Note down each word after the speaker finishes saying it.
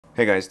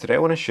Hey guys, today I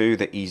want to show you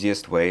the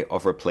easiest way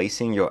of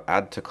replacing your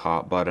add to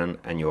cart button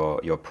and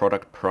your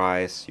product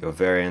price, your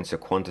variance, your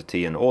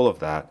quantity and all of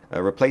that.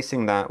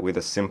 Replacing that with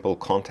a simple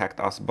contact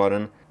us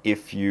button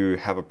if you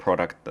have a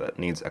product that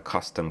needs a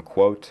custom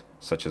quote,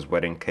 such as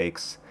wedding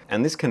cakes.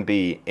 And this can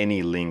be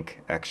any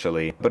link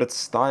actually, but it's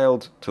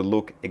styled to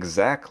look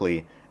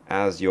exactly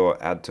as your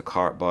add to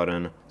cart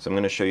button. So I'm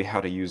going to show you how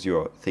to use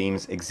your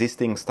theme's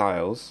existing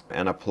styles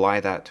and apply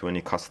that to any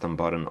custom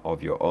button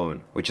of your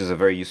own, which is a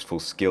very useful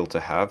skill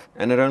to have,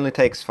 and it only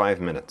takes 5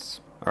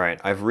 minutes.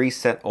 Alright, I've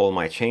reset all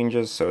my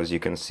changes, so as you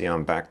can see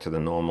I'm back to the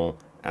normal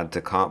add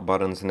to cart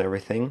buttons and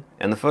everything.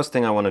 And the first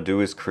thing I want to do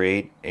is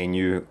create a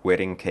new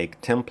wedding cake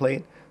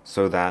template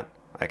so that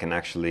I can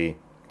actually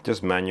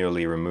just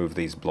manually remove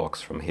these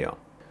blocks from here.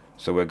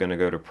 So we're going to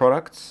go to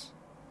products,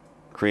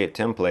 create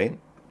template,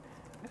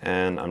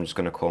 and I'm just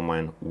going to call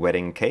mine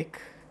wedding cake,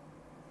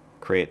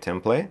 create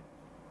template.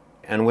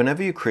 And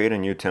whenever you create a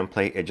new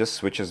template, it just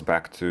switches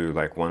back to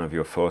like one of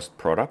your first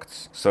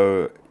products.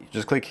 So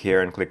just click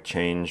here and click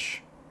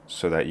change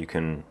so that you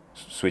can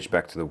switch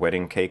back to the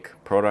wedding cake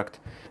product.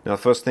 Now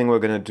the first thing we're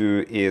going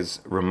to do is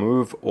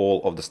remove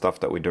all of the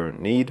stuff that we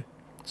don't need.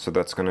 So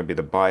that's going to be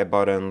the buy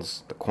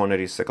buttons, the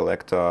quantity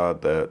selector,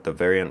 the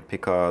variant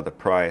picker, the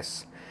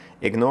price.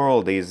 Ignore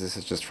all these, this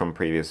is just from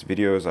previous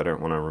videos, I don't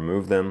want to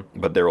remove them,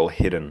 but they're all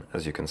hidden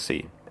as you can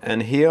see.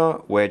 And here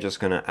we're just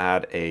going to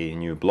add a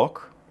new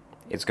block.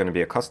 It's going to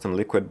be a custom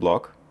liquid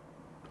block.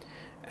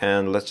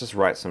 And let's just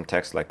write some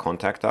text like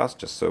contact us,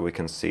 just so we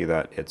can see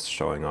that it's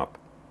showing up.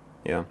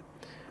 Yeah,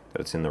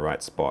 that it's in the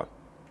right spot.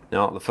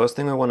 Now the first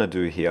thing we want to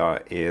do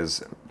here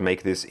is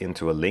make this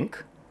into a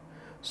link.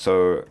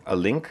 So a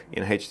link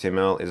in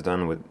HTML is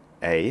done with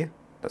A,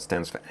 that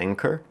stands for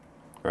anchor.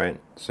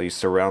 Right, so you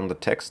surround the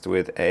text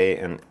with A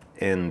and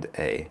end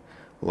A,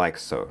 like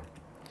so.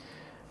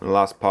 And the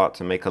last part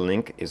to make a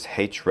link is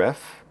href,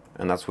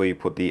 and that's where you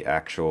put the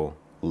actual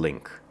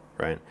link,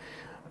 right?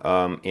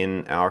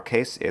 In our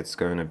case, it's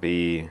going to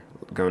be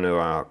going to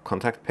our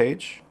contact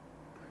page.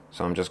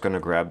 So I'm just going to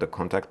grab the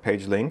contact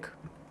page link,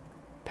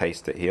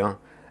 paste it here,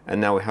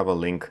 and now we have a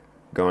link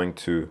going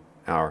to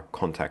our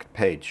contact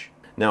page.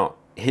 Now,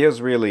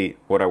 here's really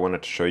what I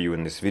wanted to show you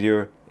in this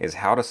video, is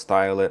how to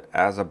style it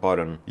as a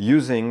button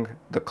using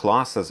the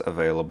classes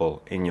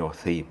available in your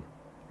theme.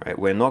 Right?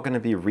 We're not going to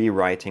be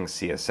rewriting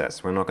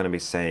CSS. We're not going to be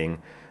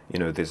saying, you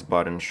know, this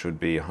button should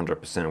be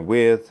 100%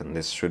 width and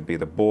this should be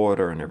the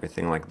border and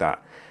everything like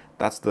that.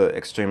 That's the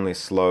extremely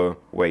slow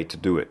way to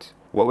do it.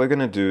 What we're going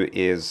to do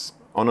is,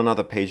 on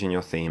another page in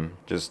your theme,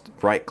 just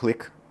right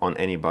click on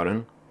any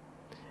button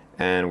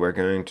and we're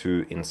going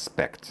to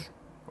inspect.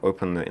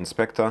 Open the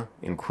inspector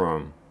in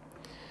Chrome.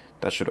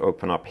 That should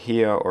open up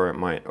here, or it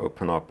might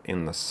open up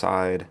in the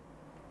side,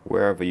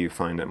 wherever you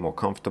find it more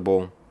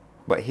comfortable.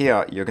 But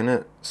here you're going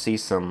to see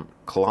some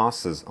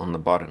classes on the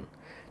button.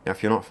 Now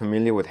if you're not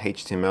familiar with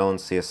HTML and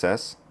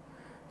CSS,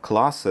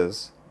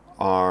 classes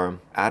are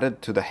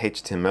added to the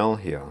HTML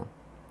here.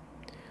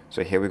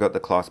 So here we got the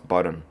class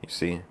button, you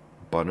see,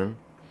 button.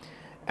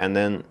 And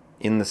then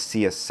in the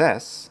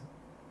CSS,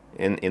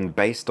 in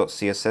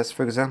base.css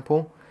for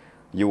example,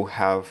 you'll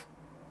have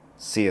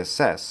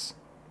CSS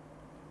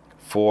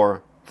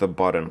for the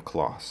button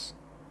class.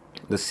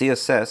 The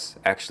CSS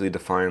actually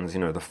defines, you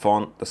know, the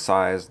font, the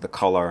size, the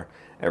color,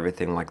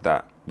 everything like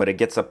that. But it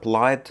gets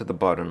applied to the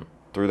button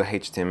through the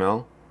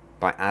HTML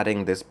by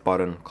adding this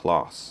button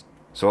class.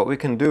 So what we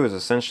can do is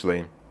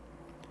essentially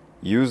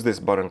use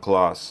this button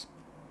class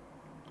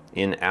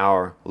in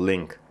our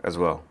link as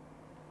well.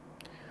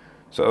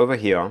 So over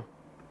here,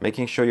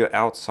 making sure you're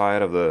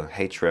outside of the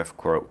href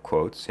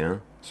quotes,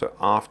 yeah? So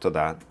after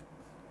that,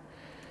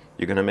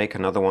 you're going to make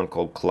another one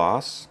called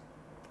class,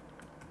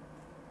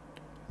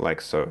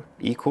 like so,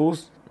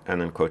 equals, and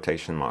then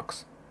quotation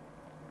marks.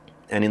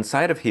 And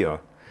inside of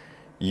here,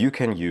 you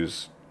can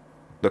use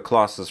the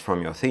classes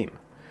from your theme.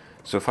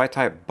 So if I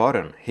type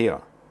button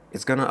here,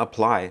 it's going to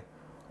apply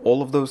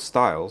all of those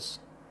styles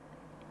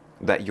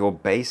that your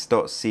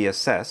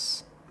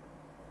base.css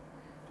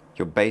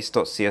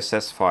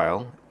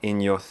file in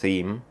your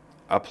theme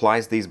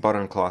applies these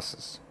button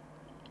classes.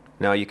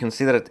 Now you can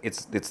see that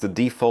it's the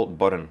default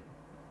button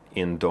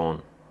in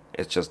Dawn.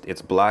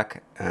 It's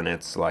black and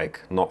it's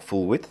like not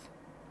full width.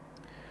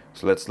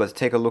 So let's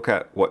take a look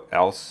at what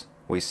else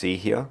we see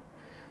here.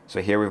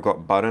 So here we've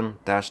got button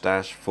dash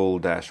dash full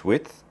dash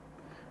width.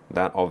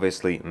 That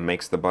obviously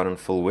makes the button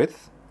full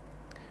width.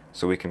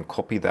 So we can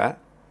copy that,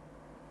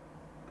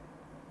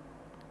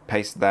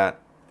 paste that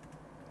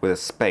with a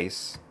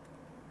space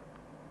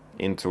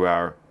into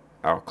our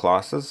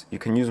classes. You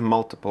can use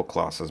multiple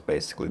classes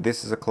basically.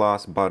 This is a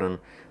class button,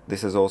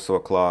 this is also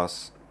a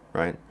class,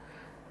 right?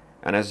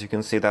 And as you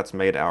can see, that's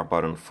made our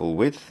button full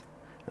width.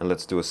 And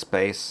let's do a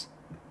space,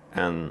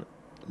 and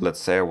let's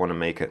say I want to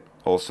make it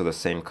also the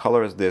same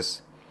color as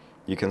this.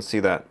 You can see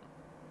that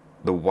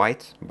the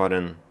white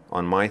button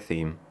on my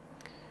theme,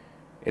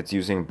 it's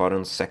using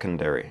button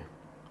secondary.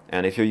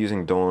 And if you're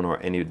using Dawn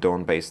or any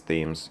Dawn-based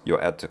themes,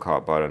 your add to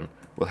cart button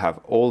will have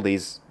all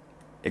these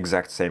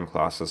exact same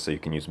classes. So you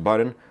can use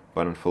button,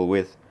 button full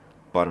width,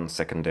 button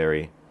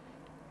secondary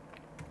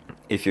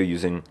if you're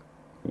using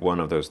one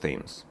of those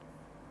themes.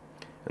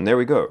 And there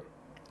we go.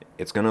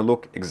 It's going to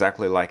look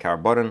exactly like our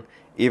button,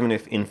 even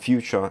if in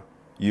future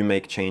you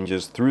make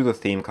changes through the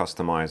theme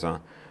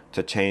customizer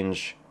to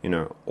change,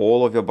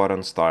 all of your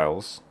button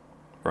styles,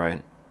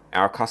 right?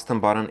 Our custom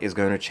button is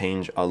going to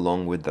change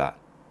along with that.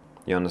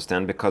 You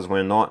understand? Because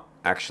we're not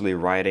actually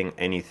writing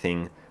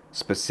anything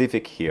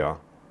specific here.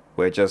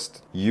 We're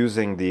just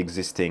using the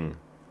existing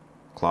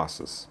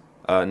classes.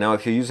 Now,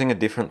 if you're using a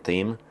different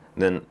theme,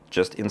 then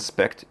just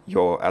inspect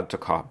your add to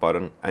cart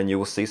button and you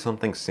will see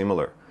something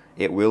similar.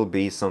 It will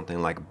be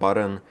something like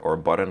button or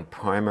button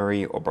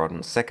primary or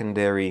button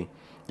secondary.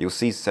 You'll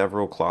see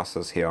several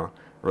classes here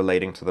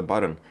relating to the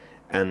button,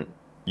 and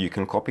you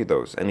can copy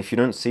those. And if you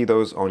don't see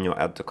those on your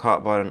add to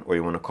cart button, or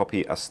you want to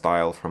copy a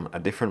style from a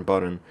different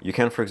button, you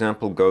can, for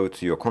example, go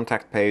to your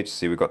contact page.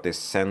 See, we've got this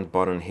send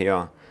button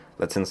here.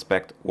 Let's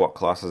inspect what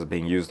classes are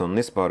being used on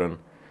this button,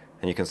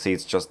 and you can see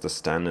it's just the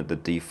standard, the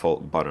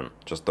default button,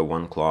 just the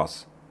one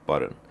class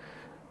button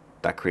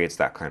that creates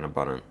that kind of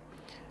button.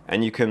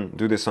 And you can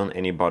do this on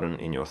any button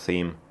in your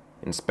theme,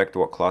 inspect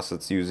what class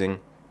it's using,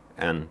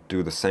 and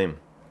do the same.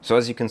 So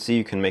as you can see,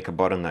 you can make a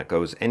button that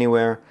goes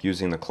anywhere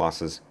using the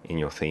classes in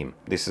your theme.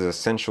 This is an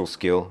essential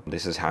skill.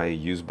 This is how you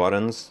use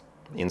buttons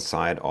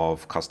inside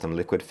of custom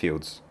Liquid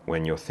fields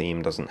when your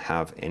theme doesn't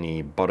have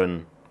any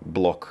button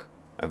block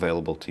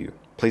available to you.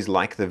 Please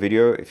like the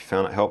video if you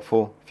found it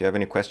helpful. If you have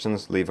any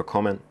questions, leave a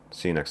comment.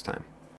 See you next time.